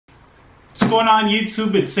What's going on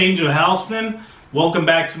YouTube? It's Angel Houseman. Welcome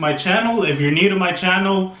back to my channel. If you're new to my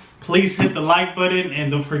channel, please hit the like button and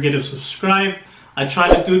don't forget to subscribe. I try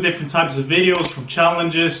to do different types of videos, from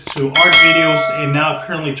challenges to art videos, and now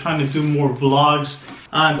currently trying to do more vlogs.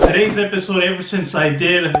 On today's episode, ever since I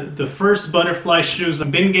did the first butterfly shoes,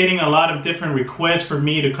 I've been getting a lot of different requests for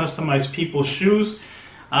me to customize people's shoes.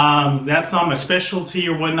 That's not my specialty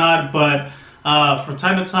or whatnot, but from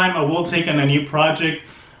time to time I will take on a new project.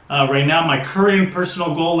 Right now my current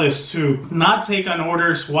personal goal is to not take on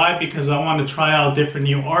orders. Why? Because I want to try out different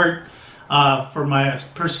new art for my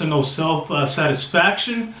personal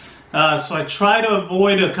self-satisfaction. So I try to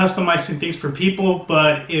avoid customizing things for people,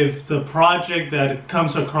 but if the project that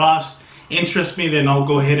comes across interests me, then I'll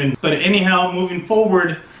go ahead and... But anyhow, moving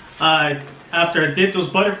forward, after I did those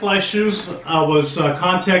butterfly shoes, I was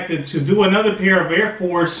contacted to do another pair of Air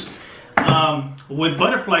Force with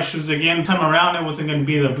butterfly shoes again. This time around, it wasn't going to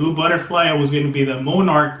be the blue butterfly, it was going to be the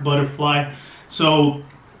Monarch butterfly. So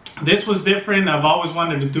this was different. I've always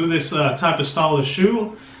wanted to do this type of style of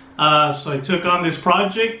shoe. So I took on this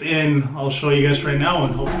project and I'll show you guys right now,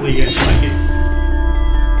 and hopefully you guys like it.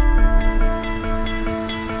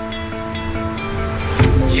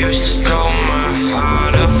 You stole my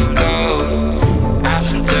heart of gold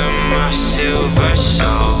after my silver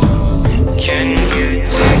soul. Can you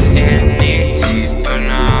dig any deeper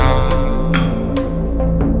now?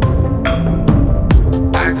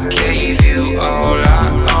 I gave you all I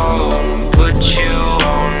own, put you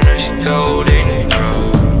on this golden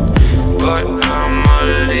throne, but I'm a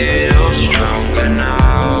little stronger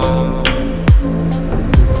now.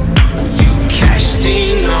 You cashed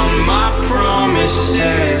in on my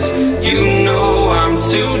promises, you know I'm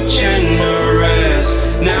too generous.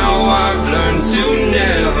 Now I've learned to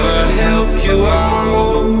never help you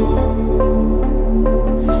out,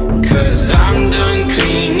 'cause I'm done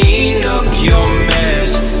cleaning up your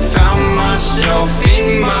mess. Found myself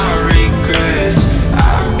in my regrets.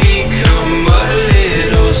 I've become a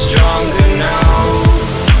little stronger now,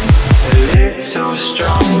 a little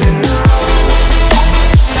stronger now.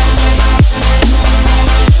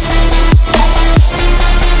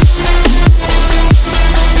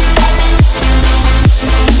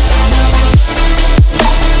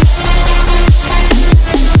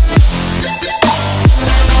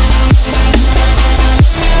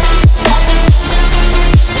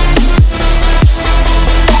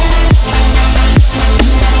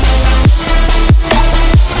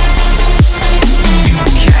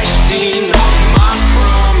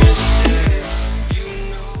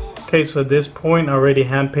 Okay, so at this point I already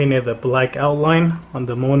hand painted the black outline on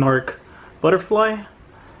the Monarch butterfly,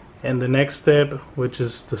 and the next step, which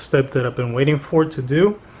is the step that I've been waiting for to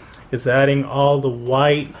do, is adding all the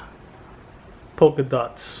white polka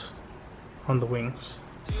dots on the wings.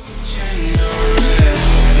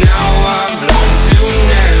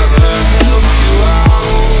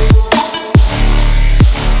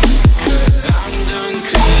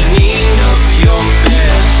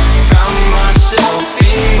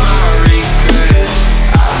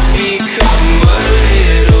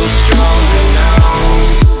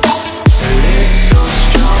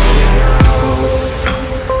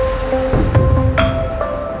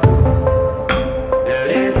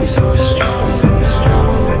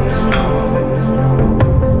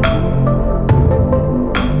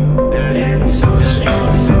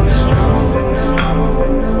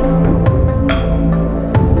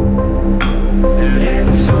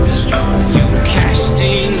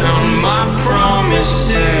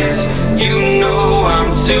 You know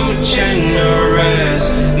I'm too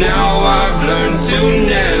generous. Now I've learned to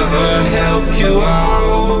never help you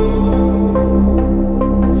out,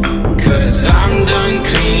 'cause I'm done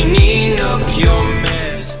cleaning up your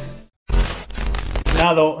mess.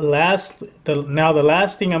 Now the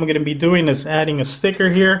last thing I'm going to be doing is adding a sticker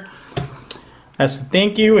here as a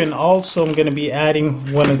thank you, and also I'm going to be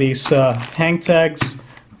adding one of these hang tags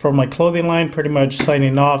for my clothing line, pretty much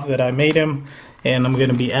signing off that I made him. And I'm going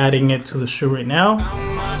to be adding it to the shoe right now.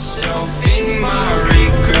 Myself in my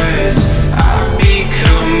regrets. I've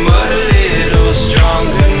become a little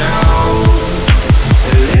stronger now,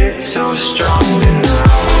 a little stronger now.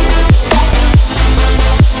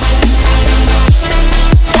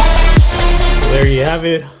 There you have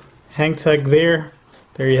it, hang tag there.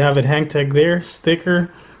 There you have it, hang tag there, sticker.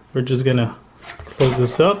 We're just going to close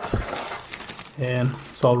this up and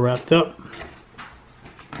it's all wrapped up.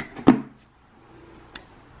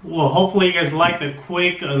 Well, hopefully you guys liked the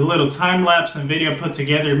quick little time-lapse and video put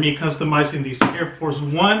together, me customizing these Air Force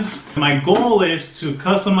Ones. My goal is to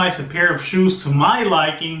customize a pair of shoes to my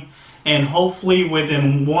liking, and hopefully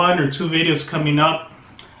within 1 or 2 videos coming up,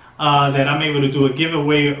 that I'm able to do a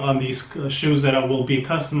giveaway on these shoes that I will be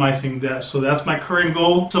customizing that. So that's my current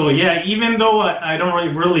goal. So yeah, even though I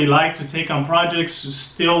don't really like to take on projects,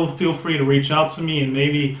 still feel free to reach out to me and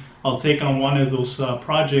maybe I'll take on one of those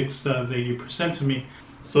projects that you present to me.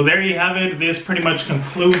 So there you have it. This pretty much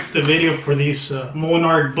concludes the video for these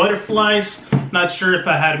Monarch butterflies. Not sure if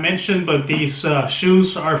I had mentioned, but these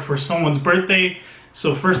shoes are for someone's birthday.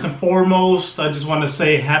 So first and foremost, I just want to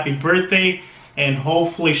say happy birthday, and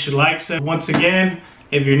hopefully she likes it. Once again,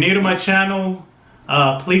 if you're new to my channel,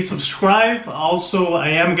 please subscribe. Also, I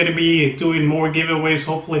am going to be doing more giveaways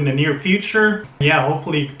hopefully in the near future. Yeah,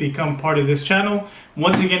 hopefully become part of this channel.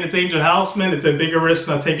 Once again, it's Angel Houseman. It's a bigger risk,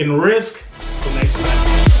 not taking a risk. Till next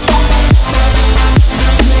time.